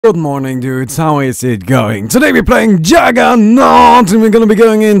Good morning, dudes. How is it going? Today we're playing Juggernaut and we're gonna be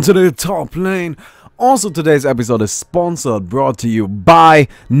going into the top lane. Also, today's episode is brought to you by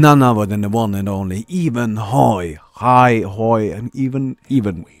none other than the one and only Even Hoy. Hi, Hoy, and even.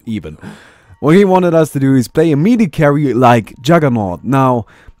 What he wanted us to do is play a melee carry like Juggernaut. Now,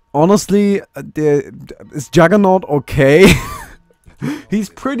 honestly, is Juggernaut okay? He's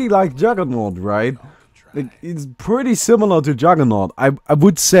pretty like Juggernaut, right? It's pretty similar to Juggernaut. I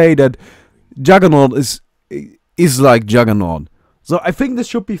would say that Juggernaut is like Juggernaut. So I think this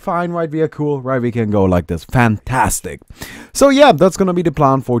should be fine, right? We are cool, right? We can go like this. Fantastic. So yeah, that's gonna be the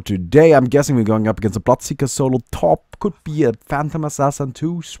plan for today. I'm guessing we're going up against a Bloodseeker solo top. Could be a Phantom Assassin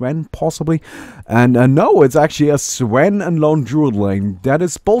too, Sven possibly. And no, it's actually a Sven and Lone Druid lane. That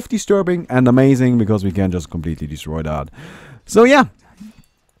is both disturbing and amazing because we can just completely destroy that. So yeah.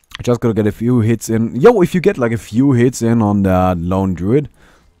 Just gotta get a few hits in. Yo, if you get like a few hits in on the Lone Druid,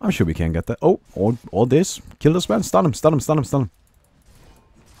 I'm sure we can get that. Oh, or this. Kill this man. Stun him.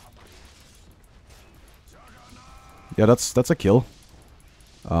 Yeah, that's a kill.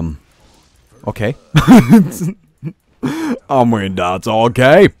 Okay. I mean, that's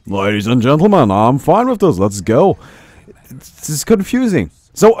okay. Ladies and gentlemen, I'm fine with this. Let's go. This is confusing.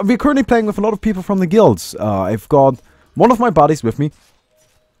 So, we're currently playing with a lot of people from the guilds. I've got one of my buddies with me.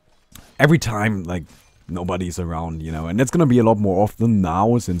 Every time, like, nobody's around, you know, and it's gonna be a lot more often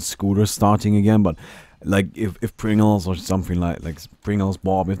now since Scooter's starting again, but, like, if Pringles or something like Pringles,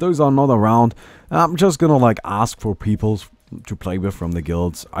 Bob, if those are not around, I'm just gonna, like, ask for people to play with from the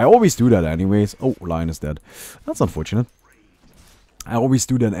guilds. I always do that anyways. Oh, Lion is dead. That's unfortunate. I always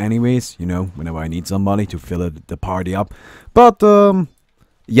do that anyways, you know, whenever I need somebody to fill the party up. But,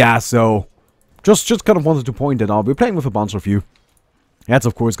 yeah, so, just kind of wanted to point that out. We're playing with a bunch of you. That's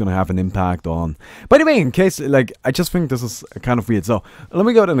of course gonna have an impact on. By the way, in case, like, I just think this is kind of weird. So, let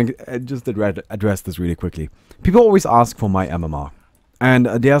me go ahead and just address this really quickly. People always ask for my MMR. And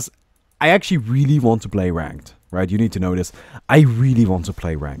I actually really want to play ranked, right? You need to know this. I really want to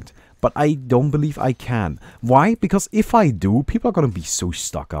play ranked. But I don't believe I can. Why? Because if I do, people are gonna be so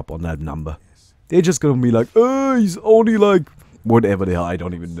stuck up on that number. They're just gonna be like, oh, he's only like, whatever the hell, I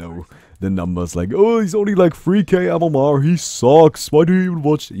don't even know the numbers, like, oh, he's only like 3k MMR, he sucks, why do you even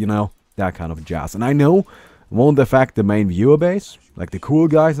watch, you know, that kind of jazz. And I know it won't affect the main viewer base, like the cool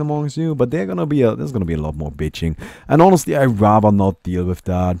guys amongst you, but there's gonna be a lot more bitching. And honestly, I'd rather not deal with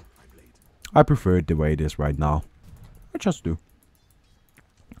that. I prefer it the way it is right now. I just do.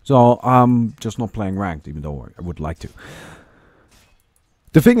 So, I'm just not playing ranked, even though I would like to.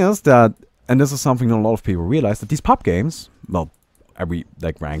 The thing is that, and this is something that a lot of people realize, that these pub games, well, every,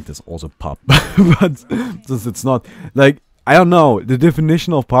 like, ranked is also pub. But since it's not, like, I don't know, the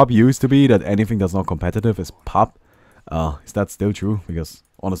definition of pub used to be that anything that's not competitive is pub. Is that still true? Because,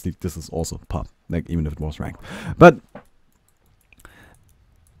 honestly, this is also pub, like, even if it was ranked. But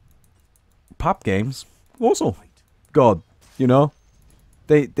pub games also got, you know,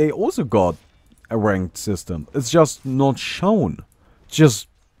 they also got a ranked system. It's just not shown.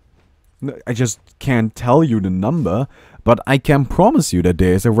 I just can't tell you the number, but I can promise you that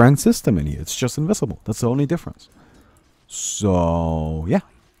there is a ranked system in here. It's just invisible. That's the only difference. So, yeah.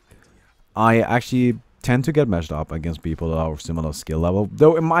 I actually tend to get matched up against people that are of similar skill level.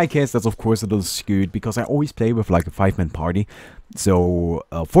 Though in my case, that's of course a little skewed because I always play with like a 5-man party. So,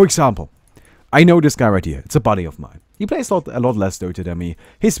 for example, I know this guy right here. It's a buddy of mine. He plays a lot less Dota than me.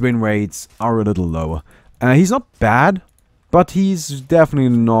 His win rates are a little lower. He's not bad, but he's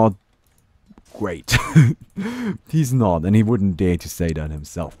definitely not great. He's not, and he wouldn't dare to say that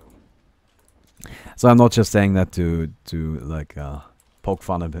himself. So I'm not just saying that to like poke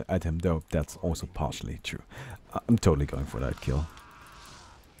fun at him, though that's also partially true. I'm totally going for that kill.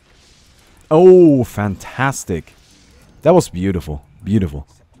 Oh, fantastic. That was beautiful. Beautiful.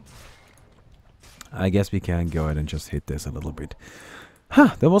 I guess we can go ahead and just hit this a little bit.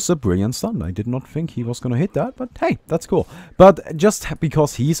 Huh, that was a brilliant stun. I did not think he was gonna hit that, but hey, that's cool. But just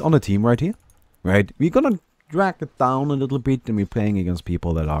because he's on a team right here, right, we're gonna drag it down a little bit, and we're playing against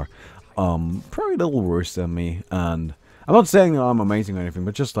people that are probably a little worse than me. And I'm not saying I'm amazing or anything,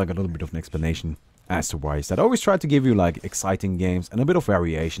 but just like a little bit of an explanation as to why is that. I always try to give you like exciting games and a bit of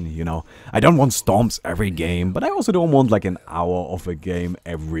variation, you know. I don't want stomps every game, but I also don't want like an hour of a game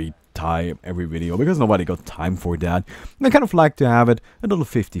every time, every video, because nobody got time for that. And I kind of like to have it a little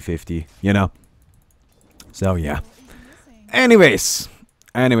 50-50, you know. So yeah. Anyways,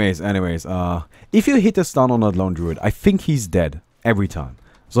 if you hit a stun on that Lone Druid, I think he's dead every time.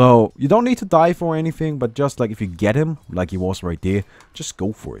 So you don't need to die for anything, but just like if you get him, like he was right there, just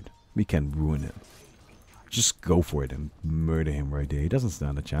go for it. We can ruin him. Just go for it and murder him right there. He doesn't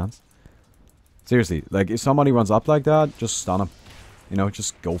stand a chance. Seriously, like, if somebody runs up like that, just stun him. You know,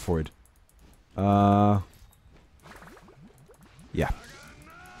 just go for it. Yeah.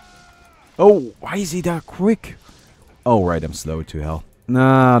 Oh, why is he that quick? Oh, right, I'm slow to hell.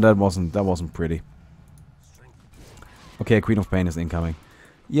 Nah, that wasn't pretty. Okay, Queen of Pain is incoming.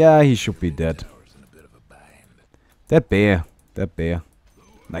 Yeah, he should be dead. That bear. That bear.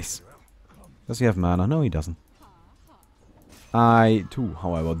 Nice. Does he have mana? No, he doesn't. I, too,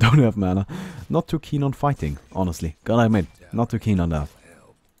 however, don't have mana. Not too keen on fighting, honestly. Gotta admit, not too keen on that.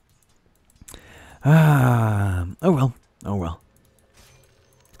 Oh well. Oh well.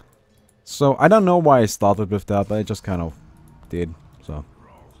 So, I don't know why I started with that, but I just kind of did. So,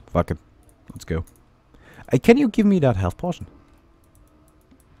 fuck it. Let's go. Can you give me that health potion?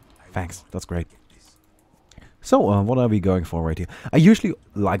 Thanks, that's great. So, what are we going for right here? I usually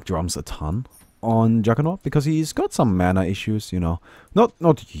like drums a ton on Juggernaut because he's got some mana issues, you know.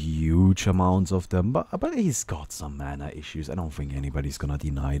 Not huge amounts of them, but he's got some mana issues. I don't think anybody's gonna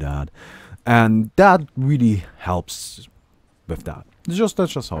deny that. And that really helps with that. That's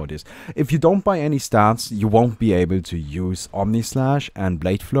just how it is. If you don't buy any stats, you won't be able to use Omni Slash and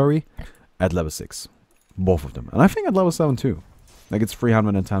Blade Flurry at level 6. Both of them. And I think at level 7 too. Like, it's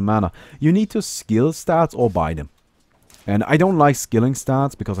 310 mana. You need to skill stats or buy them. And I don't like skilling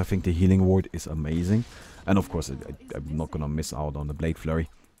stats because I think the healing ward is amazing. And of course, I'm not gonna miss out on the Blade Flurry.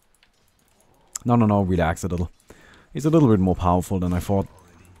 No, relax a little. He's a little bit more powerful than I thought.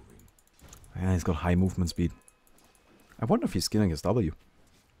 Yeah, he's got high movement speed. I wonder if he's skilling his W.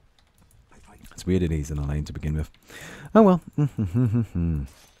 It's weird that he's in a lane to begin with. Oh well.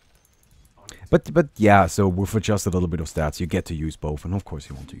 But yeah, so with just a little bit of stats, you get to use both. And of course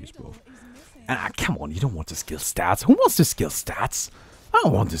you want to use both. And come on, you don't want to skill stats. Who wants to skill stats? I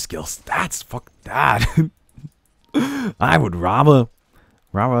don't want to skill stats. Fuck that. I would rather,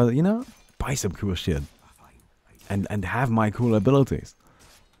 you know, buy some cool shit. And have my cool abilities.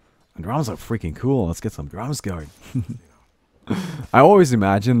 And drums are freaking cool. Let's get some drums going. I always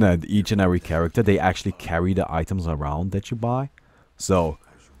imagine that each and every character, they actually carry the items around that you buy. So,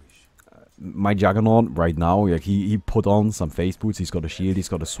 my Juggernaut right now, like he put on some face boots, he's got a shield, he's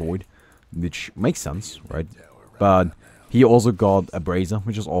got a sword, which makes sense, right? But he also got a brazier,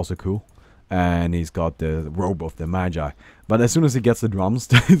 which is also cool. And he's got the robe of the Magi. But as soon as he gets the drums,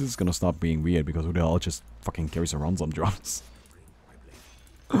 it's gonna stop being weird, because who the hell just fucking carries around some drums?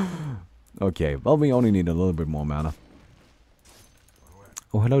 Okay, well, we only need a little bit more mana.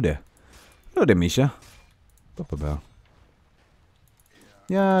 Oh, hello there. Hello there, Misha.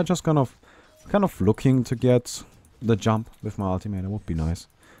 Yeah, just kind of looking to get the jump with my ultimate. That would be nice.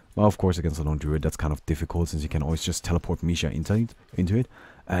 Well, of course, against a lone druid, that's kind of difficult, since you can always just teleport Misha into it.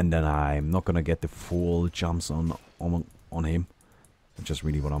 And then I'm not gonna get the full jumps on him. That's just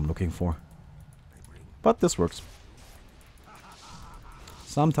really what I'm looking for. But this works.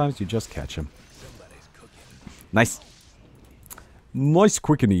 Sometimes you just catch him. Nice. Nice,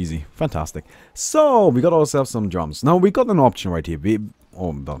 quick and easy. Fantastic. So, we got ourselves some drums. Now, we got an option right here.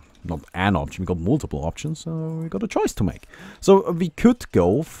 Not an option, we got multiple options. So, we got a choice to make. So, we could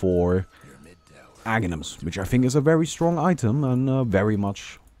go for Aghanim's, which I think is a very strong item and very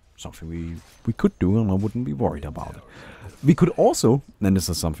much something we could do, and I wouldn't be worried about it. We could also, and this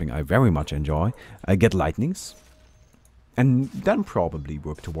is something I very much enjoy, get lightnings. And then probably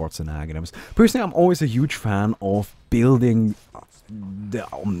work towards an Aghanim's. Personally, I'm always a huge fan of building the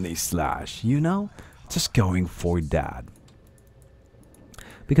Omni Slash, you know? Just going for that.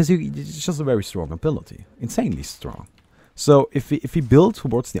 Because it's just a very strong ability. Insanely strong. So if we build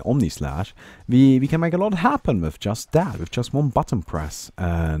towards the Omni Slash, we can make a lot happen with just that. With just one button press.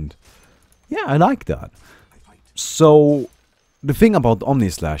 And yeah, I like that. So the thing about Omni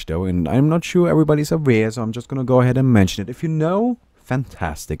Slash though, and I'm not sure everybody's aware, so I'm just gonna go ahead and mention it. If you know,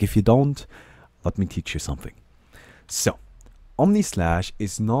 fantastic. If you don't, let me teach you something. So, Omni Slash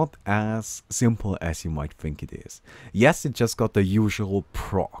is not as simple as you might think it is. Yes, it just got the usual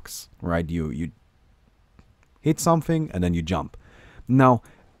procs, right? You hit something and then you jump. Now,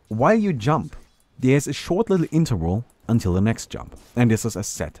 while you jump, there's a short little interval until the next jump. And this is a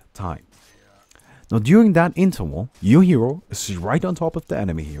set time. Now, during that interval, your hero is right on top of the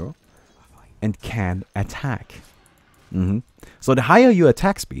enemy hero and can attack. So the higher your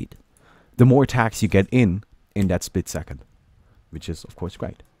attack speed, the more attacks you get in that split second. Which is, of course,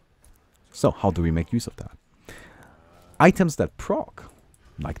 great. So, how do we make use of that? Items that proc,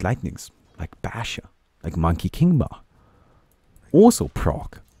 like lightnings, like Basher, like Monkey King Bar, also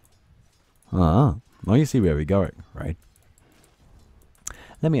proc. Now you see where we're going, right?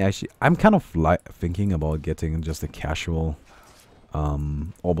 Let me actually... I'm kind of thinking about getting just a casual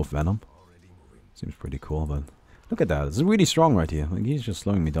Orb of Venom. Seems pretty cool, but... Look at that. It's really strong right here. Like, he's just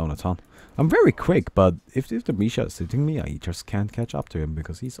slowing me down a ton. I'm very quick, but if the Misha is hitting me, I just can't catch up to him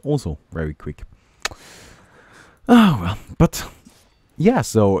because he's also very quick. Oh, well. But... Yeah,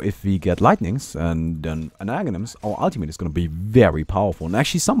 so if we get lightnings and then an Aghanims, our ultimate is going to be very powerful. And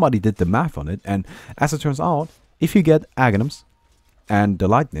actually somebody did the math on it, and as it turns out, if you get Aghanims and the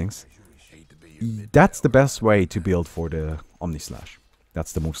lightnings, that's the best way to build for the Omnislash.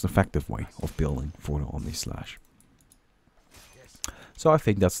 That's the most effective way of building for the Omnislash. So I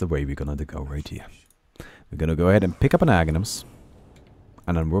think that's the way we're going to go right here. We're going to go ahead and pick up an Aghanims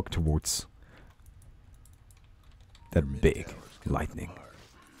and then work towards that big lightning.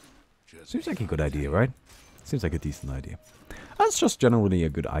 Seems like a good idea, right? Seems like a decent idea. That's just generally a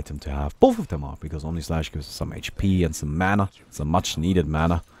good item to have. Both of them are, because Omnislash gives us some HP and some mana. Some much needed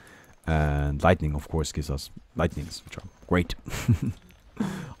mana. And lightning, of course, gives us lightnings, which are great.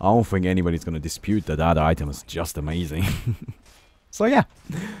 I don't think anybody's going to dispute that that item is just amazing. So yeah,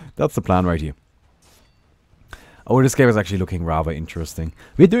 that's the plan right here. Oh, this game is actually looking rather interesting.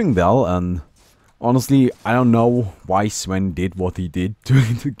 We're doing well, and honestly, I don't know why Sven did what he did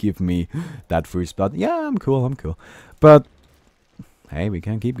to give me that first blood. Yeah, I'm cool, I'm cool. But, hey, we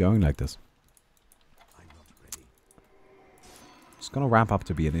can keep going like this. It's gonna ramp up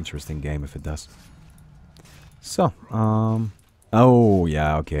to be an interesting game if it does. So, oh,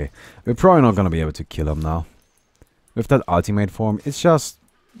 yeah, okay. We're probably not gonna be able to kill him now. With that ultimate form, it's just...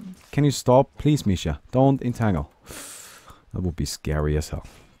 Can you stop? Please, Misha. Don't entangle. That would be scary as hell.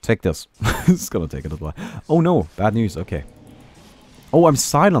 Take this. It's gonna take a little while. Oh no, bad news. Okay. Oh, I'm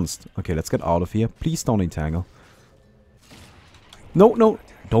silenced. Okay, let's get out of here. Please don't entangle. No, no.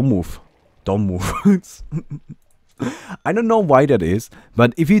 Don't move. Don't move. I don't know why that is,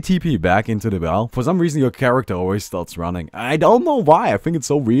 but if you TP back into the well, for some reason your character always starts running. I don't know why. I think it's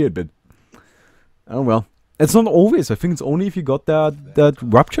so weird, but... Oh well. It's not always. I think it's only if you got that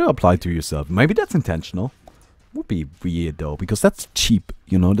rupture applied to yourself. Maybe that's intentional. Would be weird though, because that's cheap,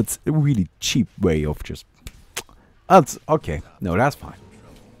 you know, that's a really cheap way of just... That's okay. No, that's fine.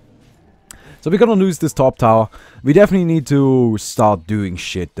 So we're gonna lose this top tower. We definitely need to start doing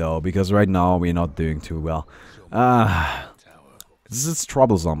shit though, because right now we're not doing too well. This is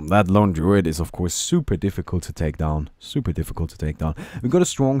troublesome. That lone druid is of course super difficult to take down. Super difficult to take down. We got a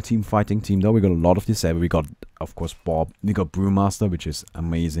strong team fighting team though. We got a lot of disable. We got, of course, Bob. We got Brewmaster, which is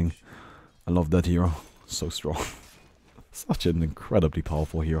amazing. I love that hero. So strong. Such an incredibly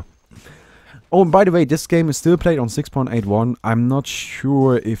powerful hero. Oh, and by the way, this game is still played on 6.81. I'm not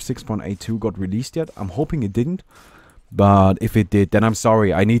sure if 6.82 got released yet. I'm hoping it didn't. But if it did, then I'm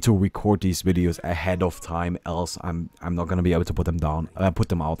sorry. I need to record these videos ahead of time, else I'm not gonna be able to put them down, put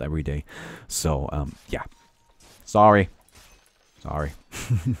them out every day. So yeah, sorry.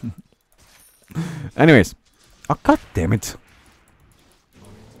 Anyways, oh god damn it.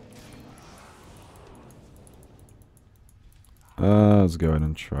 Let's go ahead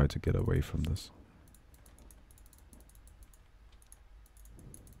and try to get away from this.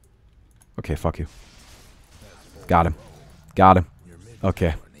 Okay, fuck you. Got him. Got him.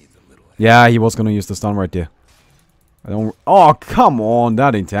 Okay. Yeah, he was gonna use the stun right there. I don't... Oh, come on,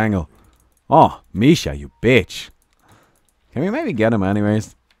 that entangle. Oh, Misha, you bitch. Can we maybe get him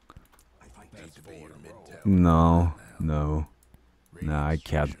anyways? No. No. Nah, I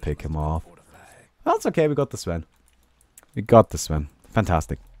can't pick him off. That's okay, we got the Sven. We got this one.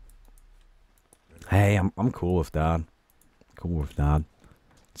 Fantastic. Hey, I'm cool with that. Cool with that.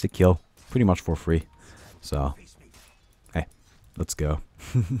 It's a kill. Pretty much for free. So, hey, let's go.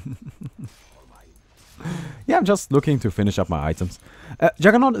 Yeah, I'm just looking to finish up my items.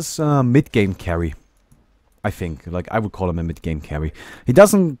 Juggernaut is mid-game carry. I think. Like, I would call him a mid-game carry. He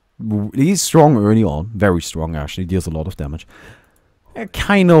doesn't... He's strong early on. Very strong, actually. Deals a lot of damage.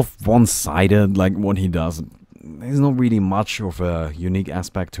 Kind of one-sided, like, what he does. There's not really much of a unique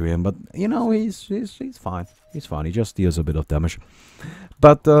aspect to him, but you know, he's fine. He's fine. He just deals a bit of damage.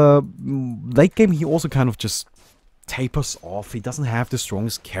 But late game, he also kind of just tapers off. He doesn't have the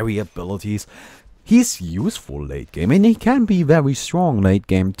strongest carry abilities. He's useful late game, and he can be very strong late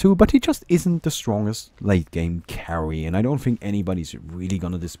game too, but he just isn't the strongest late game carry, and I don't think anybody's really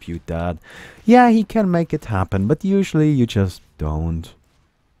gonna dispute that. Yeah, he can make it happen, but usually you just don't.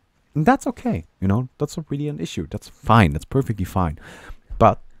 And that's okay, you know, that's not really an issue. That's fine, that's perfectly fine.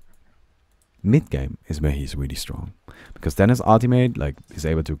 But mid-game is where he's really strong. Because then his ultimate, like, is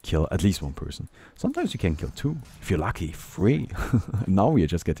able to kill at least one person. Sometimes you can kill two. If you're lucky, 3. Now we are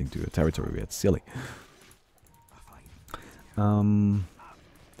just getting to a territory where it's silly.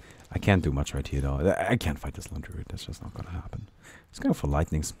 I can't do much right here, though. I can't fight this Lone Druid. That's just not gonna happen. He's going for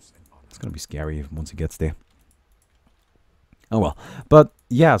lightnings. It's gonna be scary if once he gets there. Oh well. But,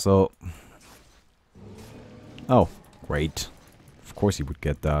 yeah, so... Oh, great. Of course he would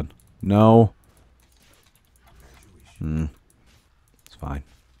get that. No. It's fine.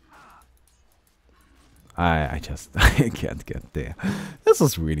 I just... I can't get there. This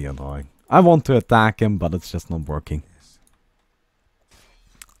is really annoying. I want to attack him, but it's just not working.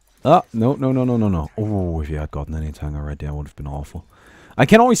 Oh, no. Oh, if he had gotten any Tanger right there, would have been awful. I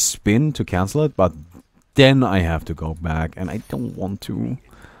can always spin to cancel it, but then I have to go back, and I don't want to.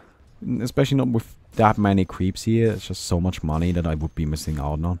 Especially not with that many creeps here. It's just so much money that I would be missing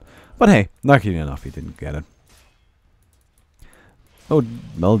out on. But hey, lucky enough, he didn't get it. Oh,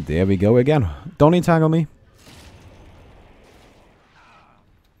 well, there we go again. Don't entangle me.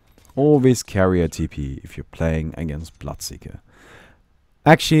 Always carry a TP if you're playing against Bloodseeker.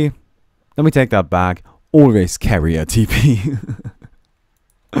 Actually, let me take that back. Always carry a TP.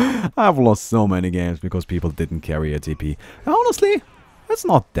 I've lost so many games because people didn't carry a TP. And honestly, it's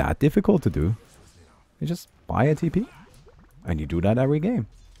not that difficult to do. You just buy a TP. And you do that every game.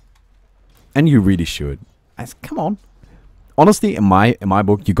 And you really should. Come on. Honestly, in my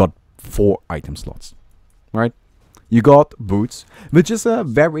book, you got 4 item slots. Right? You got boots, which is a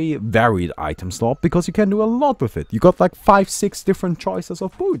very varied item slot because you can do a lot with it. You got like 5-6 different choices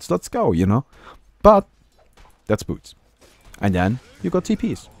of boots. Let's go, you know. But that's boots. And then you got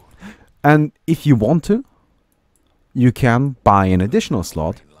TPs. And if you want to, you can buy an additional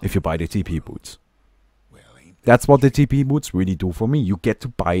slot if you buy the TP boots. That's what the TP boots really do for me. You get to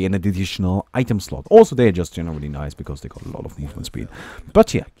buy an additional item slot. Also, they're just generally nice because they got a lot of movement speed.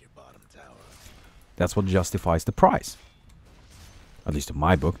 But yeah, that's what justifies the price. At least in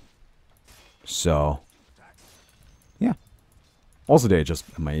my book. So, yeah. Also, they're just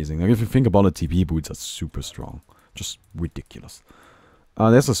amazing. Like, if you think about it, TP boots are super strong. Just ridiculous.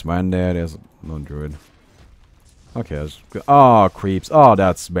 There's a Swan there. There's no Druid. Okay. Oh, creeps. Oh,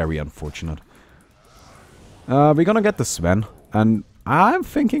 that's very unfortunate. We're gonna get the Sven. And I'm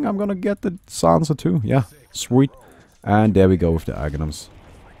thinking I'm gonna get the Sansa too. Yeah, sweet. And there we go with the Aghanims.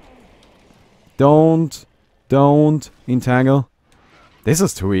 Don't entangle. This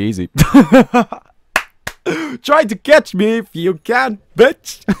is too easy. Try to catch me if you can,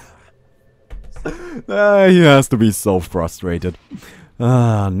 bitch. He has to be so frustrated.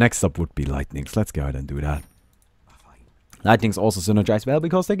 Next up would be Lightnings. Let's go ahead and do that. Lightnings also synergize well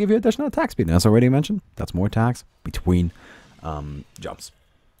because they give you additional attack speed. As already mentioned, that's more attacks between jumps.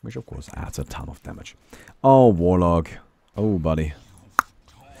 Which of course adds a ton of damage. Oh, Warlock. Oh, buddy.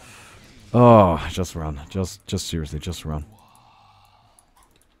 Oh, just run. Just seriously, just run.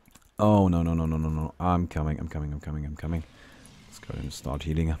 Oh, no. I'm coming. Let's go ahead and start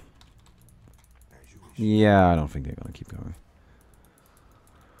healing. Yeah, I don't think they're gonna keep going.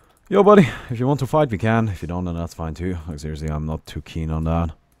 Yo, buddy, if you want to fight, we can. If you don't, then that's fine too. Like, seriously, I'm not too keen on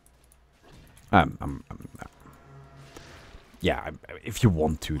that. Yeah, if you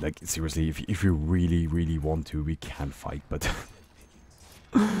want to, like, seriously, if you really want to, we can fight, but...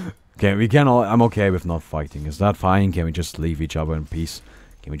 Okay, we can all... I'm okay with not fighting. Is that fine? Can we just leave each other in peace?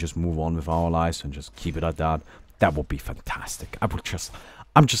 Can we just move on with our lives and just keep it at that? That would be fantastic.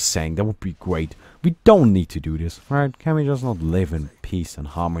 I'm just saying, that would be great. We don't need to do this, right? Can we just not live in peace and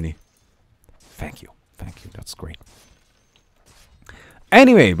harmony? Thank you. That's great.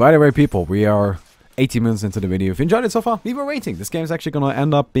 Anyway, by the way, people, we are 80 minutes into the video. If you enjoyed it so far, leave a rating. This game is actually going to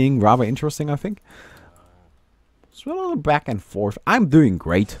end up being rather interesting, I think. It's a little back and forth. I'm doing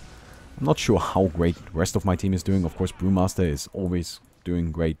great. I'm not sure how great the rest of my team is doing. Of course, Brewmaster is always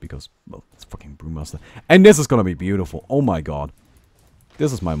doing great because, well, it's fucking Brewmaster. And this is going to be beautiful. Oh my god.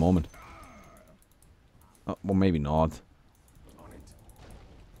 This is my moment. Well, maybe not.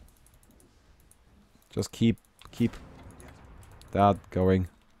 Just keep that going.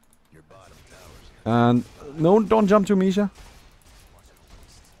 And no, don't jump to Misha.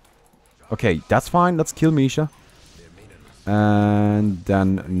 Okay, that's fine. Let's kill Misha. And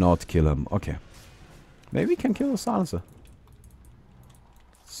then not kill him. Okay. Maybe we can kill the Sansa.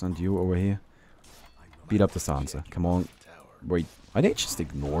 Send you over here. Beat up the Sansa. Come on. Wait. Are they just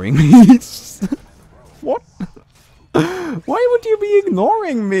ignoring me? What? Why would you be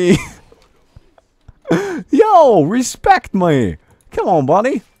ignoring me? Yo, respect me. Come on,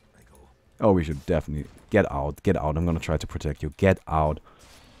 buddy. Oh, we should definitely get out. Get out. I'm gonna try to protect you. Get out.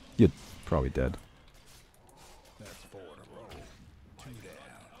 You're probably dead.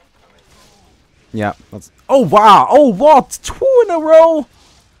 Yeah, that's... Oh, wow. Oh, what? 2 in a row?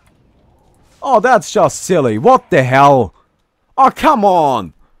 Oh, that's just silly. What the hell? Oh, come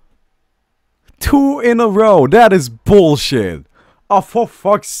on. 2 in a row. That is bullshit. Oh, for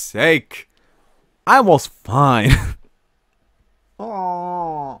fuck's sake. I was fine.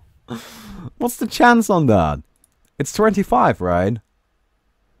 Oh. What's the chance on that? It's 25, right?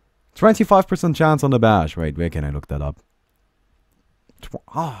 25% chance on the bash. Wait, where can I look that up?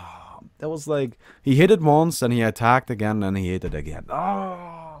 That was like... He hit it once, and he attacked again, and he hit it again.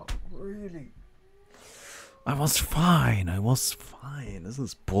 Oh, really? I was fine. I was fine. This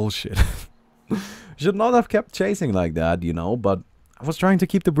is bullshit. Should not have kept chasing like that, you know, but I was trying to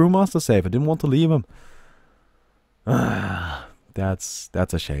keep the Brewmaster safe. I didn't want to leave him. That's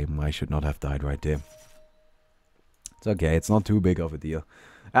a shame. I should not have died right there. It's okay. It's not too big of a deal.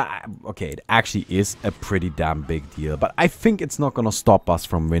 Okay, it actually is a pretty damn big deal, but I think it's not gonna stop us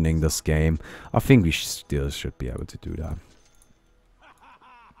from winning this game. I think we still should be able to do that.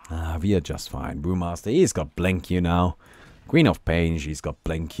 We are just fine. Brewmaster, he's got Blink, you know. Queen of Pain, she's got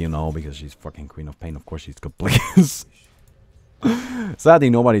Blink, you know, because she's fucking Queen of Pain. Of course she's got Blink. Sadly,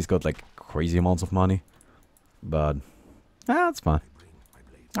 nobody's got, like, crazy amounts of money. But, that's fine.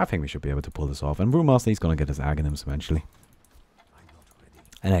 I think we should be able to pull this off. And Brewmaster, he's gonna get his Aghanims eventually.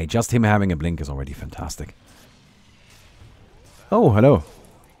 And hey, just him having a Blink is already fantastic. Oh, hello.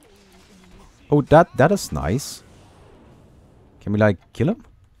 Oh, that is nice. Can we, like, kill him?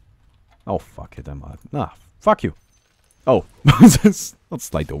 Oh, fuck it, nah, fuck you. Oh, that's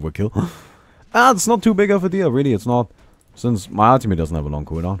slight overkill. It's not too big of a deal, really, it's not. Since my ultimate doesn't have a long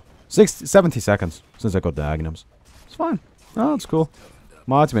cooldown. 70 seconds, since I got the Aghanims. It's fine. Oh, it's cool.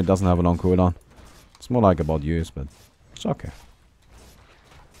 My ultimate doesn't have a long cooldown. It's more like about use, but it's okay.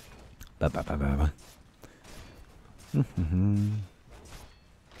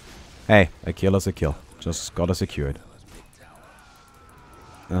 Hey, a kill is a kill. Just gotta secure it.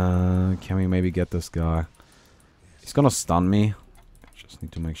 Can we maybe get this guy? He's gonna stun me. Just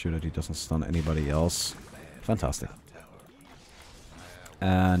need to make sure that he doesn't stun anybody else. Fantastic.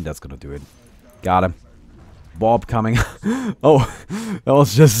 And that's gonna do it. Got him. Bob coming. Oh, that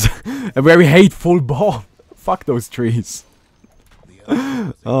was just a very hateful Bob. Fuck those trees.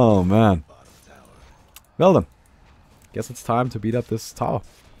 Oh, man. Well then. Guess it's time to beat up this tower.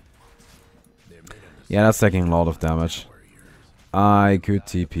 Yeah, that's taking a lot of damage. I could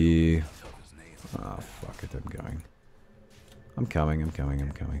TP. Ah, fuck it, I'm going. I'm coming. And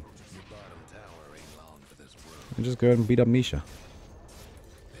just go ahead and beat up Misha.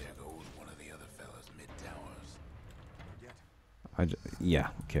 Yeah,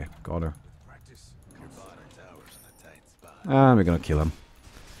 okay, got her. And we're gonna kill him.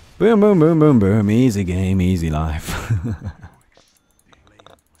 Boom, boom, boom, boom, boom. Easy game, easy life.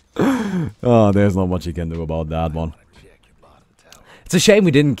 Oh, there's not much you can do about that one. It's a shame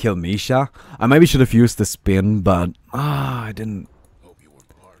we didn't kill Misha. I maybe should have used the spin, but I didn't.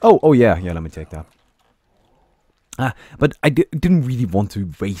 Oh yeah, let me take that. But I didn't really want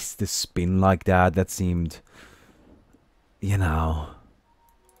to waste the spin like that. That seemed, you know,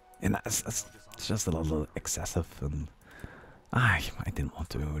 and it's just a little excessive, and I didn't want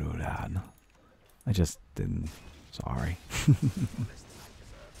to do that. I just didn't. Sorry.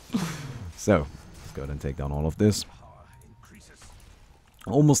 So let's go ahead and take down all of this.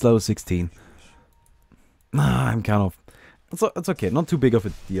 Almost level 16. I'm kind of... It's okay, not too big of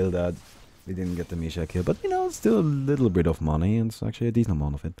a deal that we didn't get the Misha kill, but you know, it's still a little bit of money, and it's actually a decent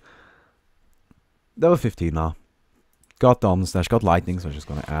amount of it. Level 15 now. Got Dom Slash, got Lightning, so I'm just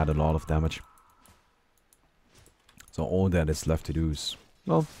gonna add a lot of damage. So all that is left to do is,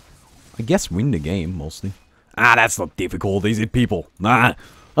 well, I guess win the game, mostly. That's not difficult, is it, people? Nah,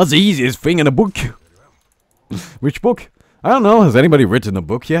 that's the easiest thing in a book. Which book? I don't know, has anybody written a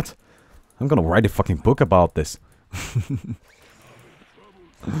book yet? I'm gonna write a fucking book about this.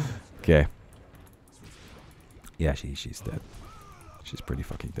 Okay. Yeah, she's dead. She's pretty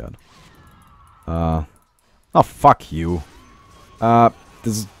fucking dead. Oh, fuck you. This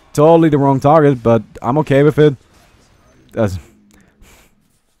is totally the wrong target, but I'm okay with it.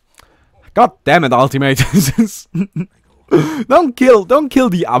 God damn it, ultimate. Don't kill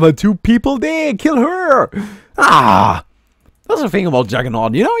the other two people there. Kill her. That's the thing about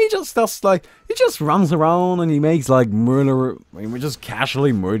Juggernaut, you know, he just does, like, he just runs around and he makes, like, he just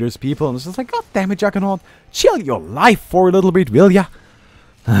casually murders people, and it's just like, god damn it, Juggernaut, chill your life for a little bit, will ya?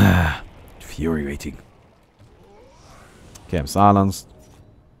 Infuriating. Okay, I'm silenced.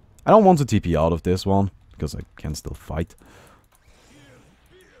 I don't want to TP out of this one, because I can still fight.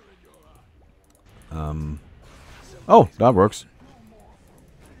 Oh, that works.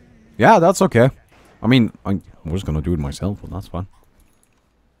 Yeah, that's okay. I mean, I'm just gonna do it myself, but that's fine.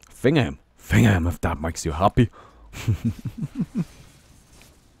 Finger him if that makes you happy.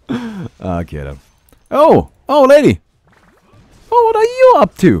 Get him. Oh! Oh, lady! Oh, what are you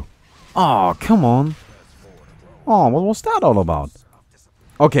up to? Oh, come on. Oh, what was that all about?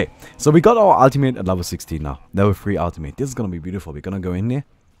 Okay, so we got our ultimate at level 16 now. Level 3 ultimate. This is gonna be beautiful. We're gonna go in there.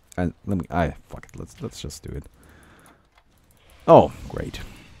 And let me... fuck it. Let's just do it. Oh, great.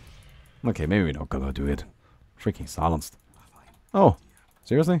 Okay, maybe we're not gonna do it. Freaking silenced. Oh,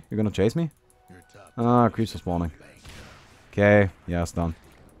 seriously? You're gonna chase me? Ah, creeps are spawning. Okay, yeah, it's done.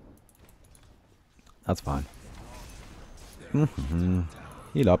 That's fine.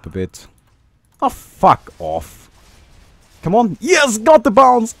 Heal up a bit. Oh, fuck off. Come on. Yes, got the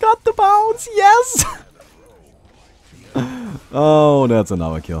bounce. Got the bounce. Yes. Oh, that's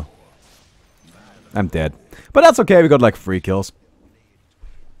another kill. I'm dead. But that's okay. We got like 3 kills.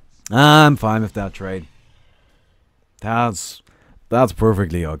 I'm fine with that trade. That's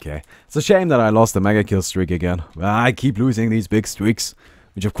perfectly okay. It's a shame that I lost the mega kill streak again. I keep losing these big streaks,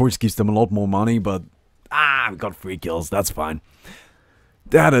 which of course gives them a lot more money, but we got 3 kills. That's fine.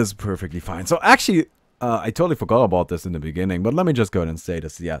 That is perfectly fine. So actually, I totally forgot about this in the beginning, but let me just go ahead and say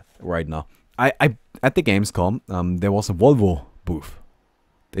this, right now. I at the Gamescom, there was a Volvo booth.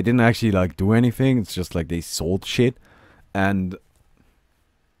 They didn't actually like do anything. It's just like they sold shit, and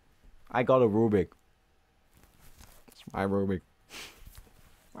I got a Rubik. It's my Rubik.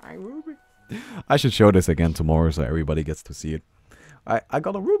 My Rubik. I should show this again tomorrow so everybody gets to see it. I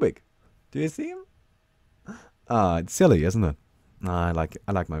got a Rubik. Do you see him? It's silly, isn't it? I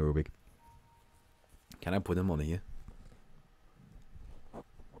like my Rubik. Can I put him on here?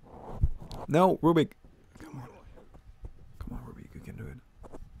 No, Rubik. Come on. Come on, Rubik, you can do it.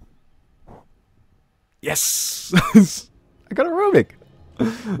 Yes! I got a Rubik!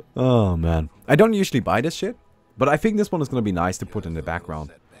 Oh, man. I don't usually buy this shit, but I think this one is gonna be nice to put in the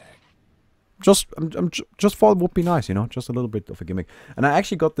background. Just thought it would be nice, you know? Just a little bit of a gimmick. And I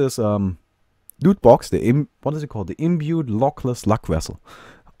actually got this, loot box, what is it called? The Imbued Lockless Luck Vessel.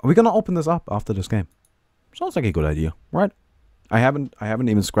 Are we gonna open this up after this game? Sounds like a good idea, right? I haven't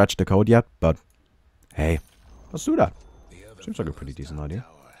even scratched the code yet, but hey, let's do that. Seems like a pretty decent idea.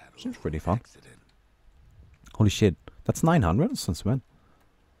 Seems pretty fun. Holy shit, that's 900 since when?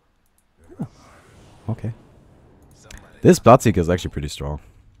 Oh, okay. This Bloodseeker is actually pretty strong.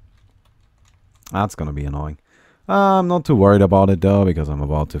 That's gonna be annoying. I'm not too worried about it though, because I'm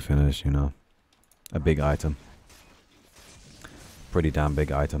about to finish, you know, a big item. Pretty damn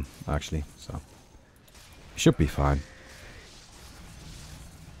big item, actually, so should be fine.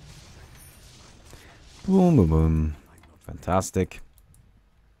 Boom, boom, boom. Fantastic.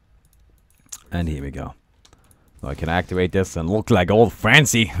 And here we go. So I can activate this and look like all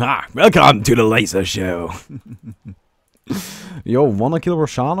fancy. Ah, welcome to the laser show. Yo, wanna kill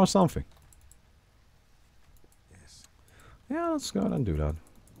Roshan or something? Yeah, let's go ahead and do that.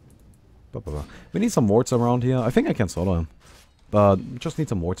 We need some wards around here. I think I can solo him. But we just need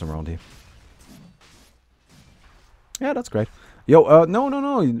some wards around here. Yeah, that's great. Yo,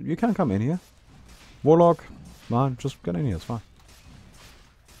 no. You can't come in here. Warlock, man, just get in here. It's fine.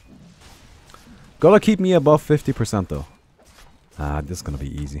 Gotta keep me above 50% though. This is gonna be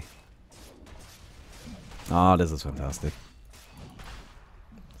easy. This is fantastic.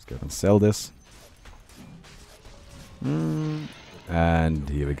 Let's go and sell this. And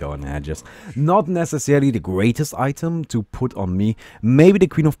here we go, and just not necessarily the greatest item to put on me. Maybe the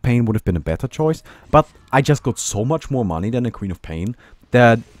Queen of Pain would have been a better choice, but I just got so much more money than the Queen of Pain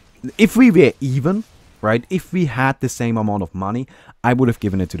that if we were even, right, if we had the same amount of money, I would have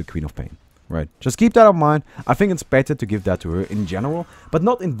given it to the Queen of Pain, right? Just keep that in mind. I think it's better to give that to her in general, but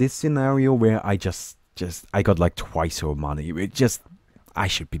not in this scenario where I I got like twice her money. It just, I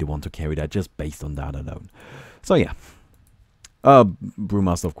should be the one to carry that just based on that alone. So yeah.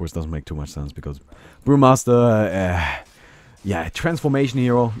 Brewmaster, of course, doesn't make too much sense because Brewmaster, yeah, transformation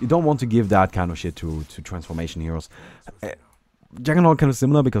hero. You don't want to give that kind of shit to transformation heroes. Juggernaut kind of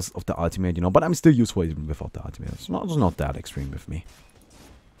similar because of the ultimate, you know, but I'm still useful even without the ultimate. It's not that extreme with me.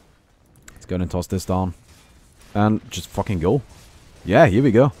 Let's go and toss this down and just fucking go. Yeah, here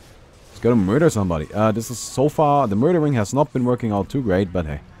we go. Let's go to murder somebody. This is so far, the murdering has not been working out too great, but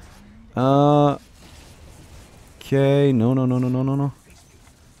hey. Okay, no.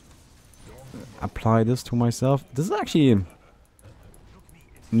 Apply this to myself. This is actually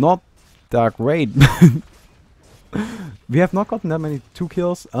not that great. We have not gotten that many 2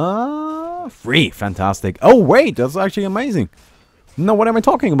 kills. 3, fantastic. Oh wait, that's actually amazing. No, what am I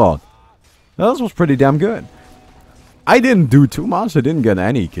talking about? This was pretty damn good. I didn't do too much. I didn't get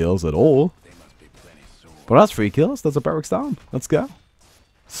any kills at all. But that's 3 kills. That's a barracks down. Let's go.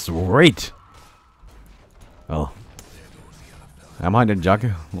 Sweet. Oh. Am I the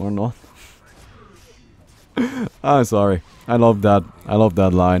Jugger or not? I'm sorry. I love that. I love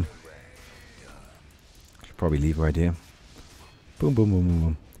that line. Should probably leave right here. Boom, boom, boom, boom,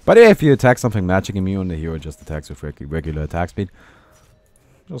 boom. But if you attack something magic immune, the hero just attacks with regular attack speed.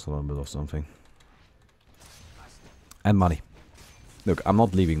 Just a little bit of something. And money. Look, I'm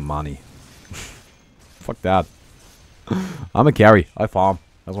not leaving money. Fuck that. I'm a carry. I farm.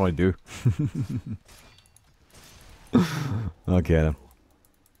 That's what I do. Okay then.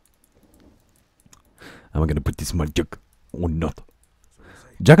 Am I gonna put this in my jug or not?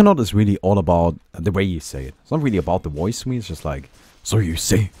 Juggernaut is really all about the way you say it. It's not really about the voice to me. It's just like, so you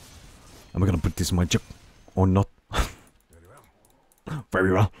say, am I gonna put this in my jug or not?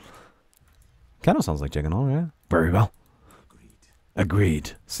 Very well. Kind of sounds like Juggernaut, yeah? Very well.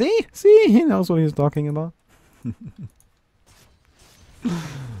 Agreed. See? See? He knows what he's talking about.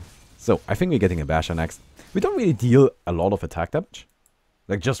 So, I think we're getting a Basher next. We don't really deal a lot of attack damage.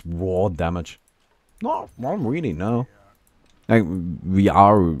 Like, just raw damage. No, not really, no. Like, we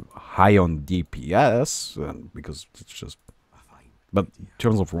are high on DPS, because it's just... But in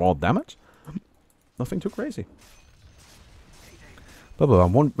terms of raw damage, nothing too crazy. But I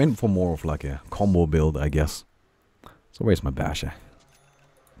went for more of like a combo build, I guess. So where's my Basher?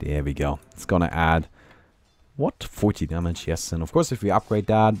 There we go. It's gonna add... What? 40 damage, yes. And of course, if we upgrade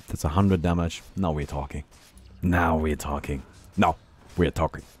that, that's 100 damage. Now we're talking. Now we're talking. No, we're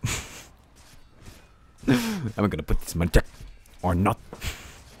talking. Am I gonna put this in my deck or not?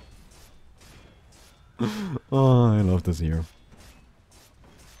 Oh, I love this hero.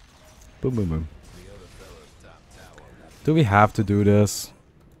 Boom, boom, boom. Do we have to do this?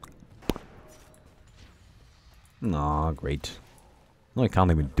 Nah, great. No, I can't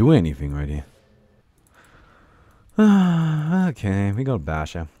even do anything right here. Okay, we got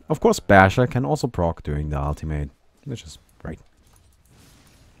Basher. Of course, Basher can also proc during the ultimate, which is right.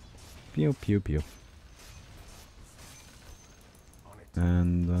 Pew, pew, pew.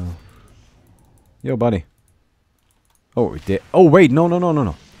 And, yo, buddy. Oh, it did. Oh, wait, no, no, no, no,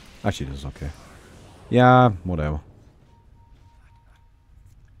 no. Actually, this is okay. Yeah, whatever.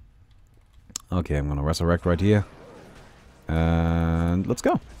 Okay, I'm gonna resurrect right here. And let's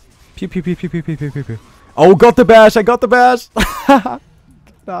go. Pew, pew, pew, pew, pew, pew, pew, pew, pew. Oh, got the bash! I got the bash!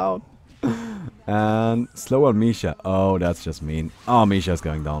 Get out. And slow on Misha. Oh, that's just mean. Oh, Misha's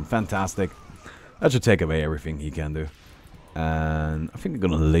going down. Fantastic. That should take away everything he can do. And I think we're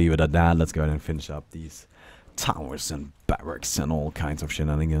gonna leave it at that. Let's go ahead and finish up these towers and barracks and all kinds of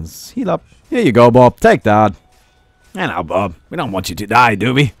shenanigans. Heal up. Here you go, Bob. Take that. And now, Bob. We don't want you to die,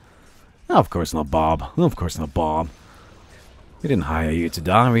 do we? No, of course not, Bob. No, of course not, Bob. We didn't hire you to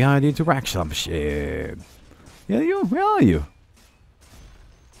die, we hired you to wreck some shit. Yeah, you? Where are you?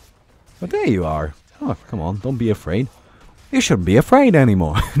 But there you are. Oh, come on, don't be afraid. You shouldn't be afraid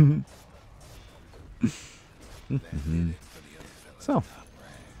anymore. So,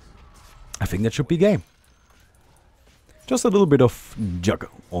 I think that should be game. Just a little bit of jug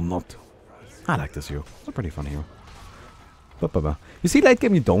or not. I like this hero. It's a pretty fun hero. You see, late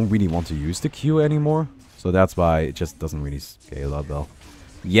game you don't really want to use the Q anymore. So that's why it just doesn't really scale that well.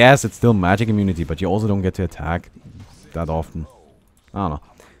 Yes, it's still magic immunity, but you also don't get to attack that often. I don't know.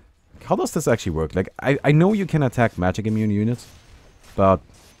 How does this actually work? Like, I know you can attack magic immune units, but...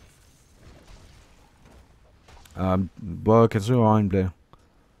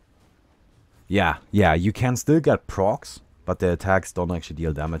 Yeah, you can still get procs, but the attacks don't actually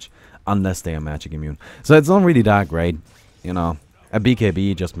deal damage unless they are magic immune. So it's not really that great, you know. A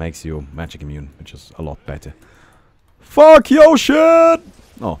BKB just makes you magic immune, which is a lot better. Fuck your shit!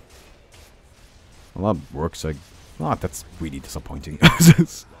 Oh. Well, that works. Oh, that's really disappointing.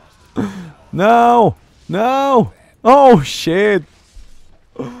 No! No! Oh, shit!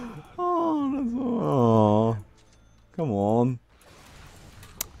 Oh, that's... Oh. Come on.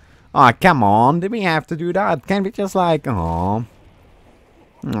 Ah, oh, come on. Did we have to do that? Can't we just like... Oh.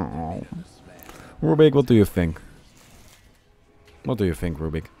 Oh. Rubik, what do you think? What do you think,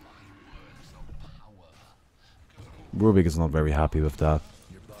 Rubik? Rubik is not very happy with that.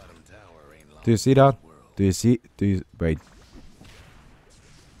 Do you see that? Wait.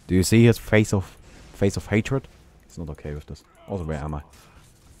 Do you see his face of hatred? He's not okay with this. Also, where am I?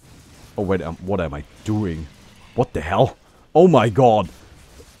 Oh wait, what am I doing? What the hell? Oh my god!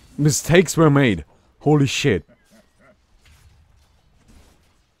 Mistakes were made. Holy shit.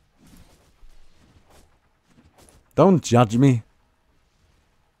 Don't judge me.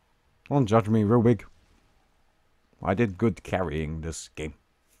 Don't judge me, Rubik. I did good carrying this game.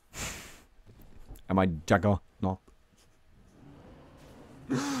 Am I Jugger? Not.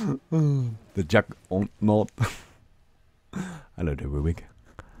 The Jug on not. Hello there, Rubik.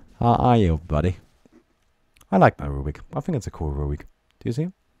 How are you, buddy? I like my Rubik. I think it's a cool Rubik. Do you see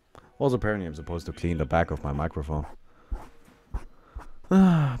him? Also, apparently I'm supposed to clean the back of my microphone.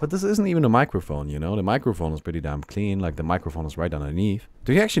 But this isn't even a microphone, you know? The microphone is pretty damn clean. Like, the microphone is right underneath.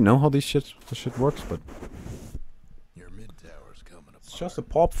 Do you actually know how this shit works? But it's just a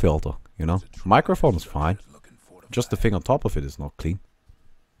pop filter, you know? Microphone is fine. Just the thing on top of it is not clean.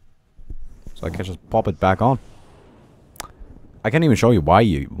 So I can just pop it back on. I can't even show you why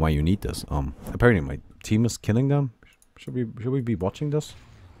you need this. Apparently my team is killing them. Should we be watching this?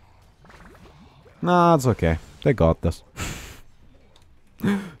 Nah, it's okay. They got this.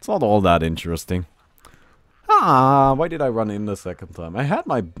 It's not all that interesting. Ah, why did I run in the second time? I had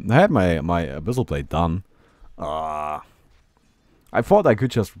my Abyssal Blade done. I thought I could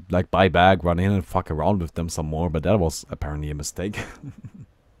just like buy back, run in and fuck around with them some more, but that was apparently a mistake.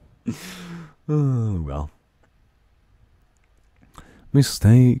 Well.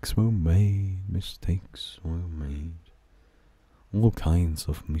 Mistakes were made, mistakes were made. All kinds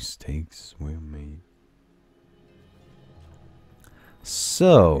of mistakes were made.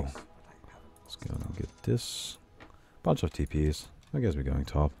 So, let's go and get this. Bunch of TPs. I guess we're going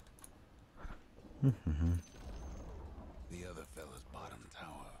top.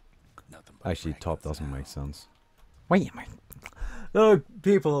 Actually, top doesn't make sense. Wait, my look,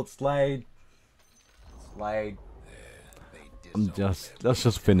 people, Slade. Let's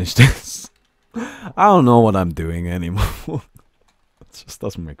just finish this. I don't know what I'm doing anymore. It just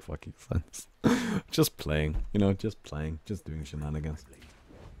doesn't make fucking sense. Just playing, you know, just playing, just doing shenanigans.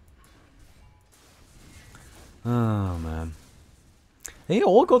 Oh man. They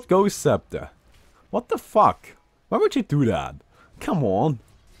all got Ghost Scepter. What the fuck? Why would you do that? Come on.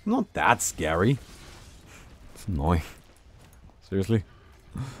 I'm not that scary. It's annoying. Seriously?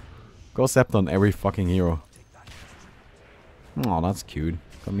 Ghost Scepter on every fucking hero. Oh, that's cute.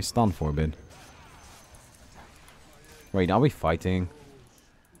 Got me stunned for a bit. Wait, are we fighting?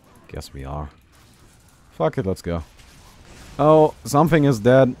 Guess we are. Fuck it, let's go. Oh, something is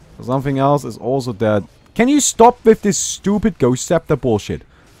dead. Something else is also dead. Can you stop with this stupid Ghost Scepter bullshit?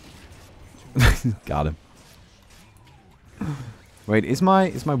 Got him. Wait, is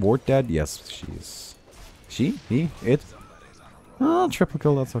my ward dead? Yes, she is. She? He? It? Oh, triple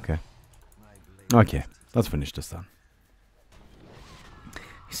kill, that's okay. Okay, let's finish this then.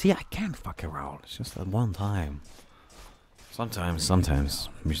 You see, I can't fuck around. It's just that one time. Sometimes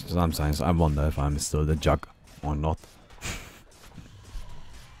I wonder if I'm still the Jug or not.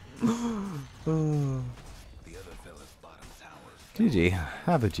 GG.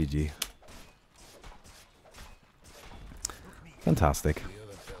 Have a GG. Fantastic.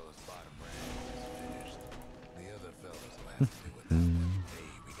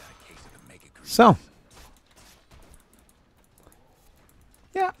 So.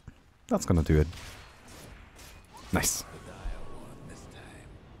 Yeah, that's gonna do it. Nice.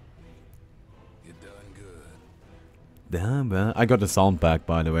 Damn, I got the sound back,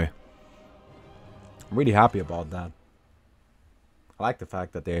 by the way. I'm really happy about that. I like the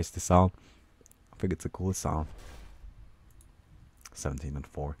fact that there's the sound. I think it's a cool sound. 17 and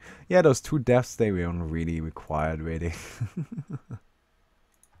 4. Yeah, those 2 deaths, they weren't really required, really.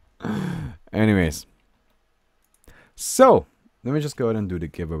 Anyways. So, let me just go ahead and do the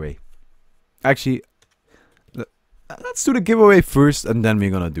giveaway. Actually, let's do the giveaway first, and then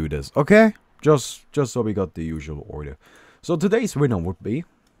we're gonna do this, okay? Just so we got the usual order. So today's winner would be,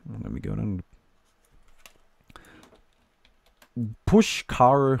 let me go down.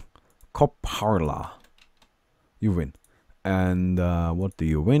 Pushkar Koparla. You win. And what do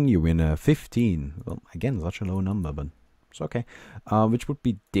you win? You win 15. Well, again, such a low number, but it's okay. Which would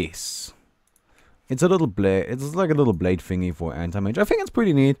be this. It's a little blade. It's like a little blade thingy for anti-mage. I think it's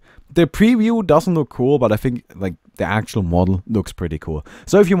pretty neat. The preview doesn't look cool, but I think like the actual model looks pretty cool.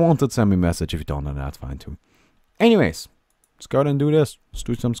 So if you want it, send me a message. If you don't, then that's fine too. Anyways, let's go ahead and do this. Let's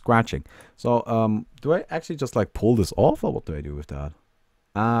do some scratching. So do I actually just like pull this off, or what do I do with that?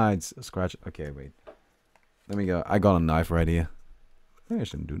 Ah, it's a scratch. Okay, wait. Let me go. I got a knife right here. Maybe I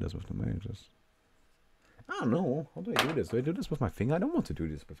shouldn't do this with the mages. I don't know. How do I do this? Do I do this with my finger? I don't want to do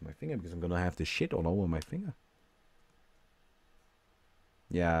this with my finger because I'm gonna have this shit all over my finger.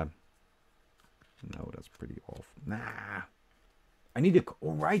 Yeah. No, that's pretty off. Nah. I need a...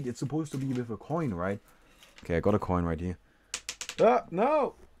 Oh, right. It's supposed to be with a coin, right? Okay, I got a coin right here. Ah,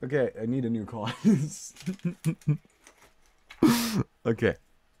 no! Okay, I need a new coin. Okay.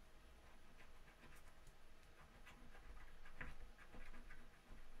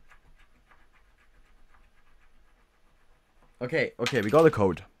 Okay, we got a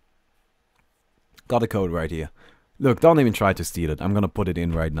code. Got a code right here. Look, don't even try to steal it. I'm gonna put it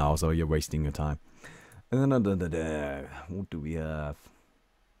in right now, so you're wasting your time. What do we have?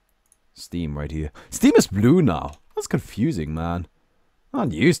 Steam right here. Steam is blue now. That's confusing, man. I'm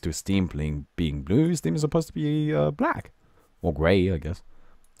not used to Steam being blue. Steam is supposed to be black. Or gray, I guess.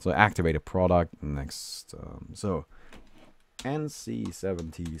 So activate a product. Next. So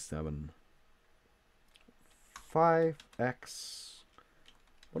NC77 5X.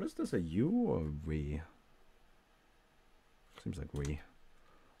 What is this, a U or a V? Seems like V.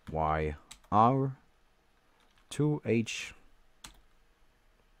 Y R 2H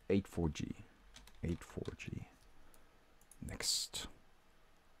 84G. 84G. Next.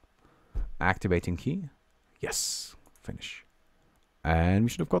 Activating key. Yes. Finish. And we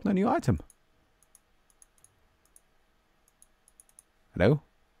should have gotten a new item. Hello?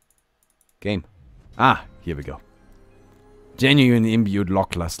 Game. Ah, here we go. Genuine imbued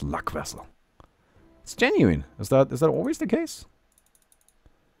lockless luck vessel. It's genuine. Is that always the case?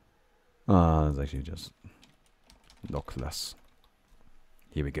 It's actually just lockless.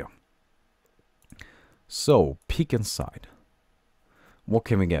 Here we go. So, peek inside. What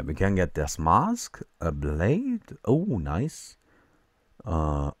can we get? We can get this mask, a blade. Oh, nice.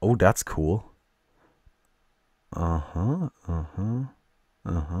 Oh, that's cool.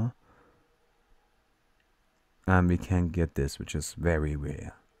 And we can get this, which is very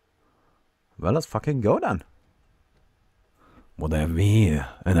rare. Well, let's fucking go then. What I have here,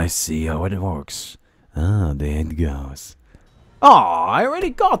 and I see how it works. Ah, there it goes. Oh, I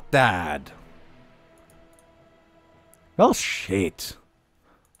already got that. Well, shit.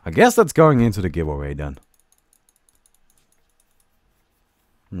 I guess that's going into the giveaway then.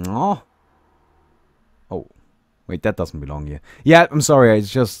 No. Oh. Wait, that doesn't belong here. Yeah, I'm sorry. It's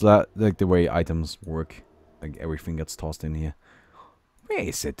just like the way items work. Like everything gets tossed in here. Where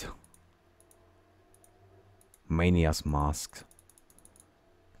is it? Mania's mask.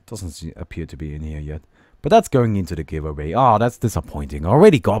 Doesn't appear to be in here yet. But that's going into the giveaway. Oh, that's disappointing. I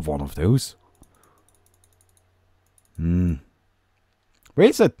already got one of those. Where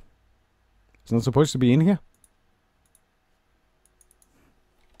is it? It's not supposed to be in here?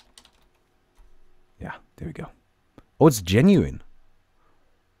 Yeah, there we go. Oh, it's genuine.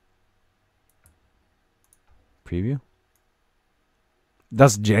 Preview.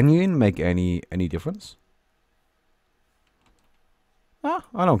 Does genuine make any difference? Ah,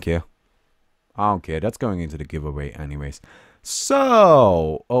 I don't care. I don't care. That's going into the giveaway anyways.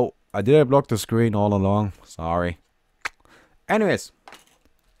 So, oh, I did block the screen all along. Sorry. Anyways,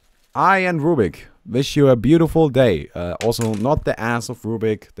 I and Rubik wish you a beautiful day. Also, not the ass of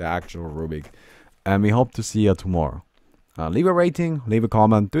Rubik, the actual Rubik. And we hope to see you tomorrow. Leave a rating, leave a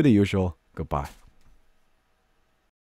comment, do the usual. Goodbye.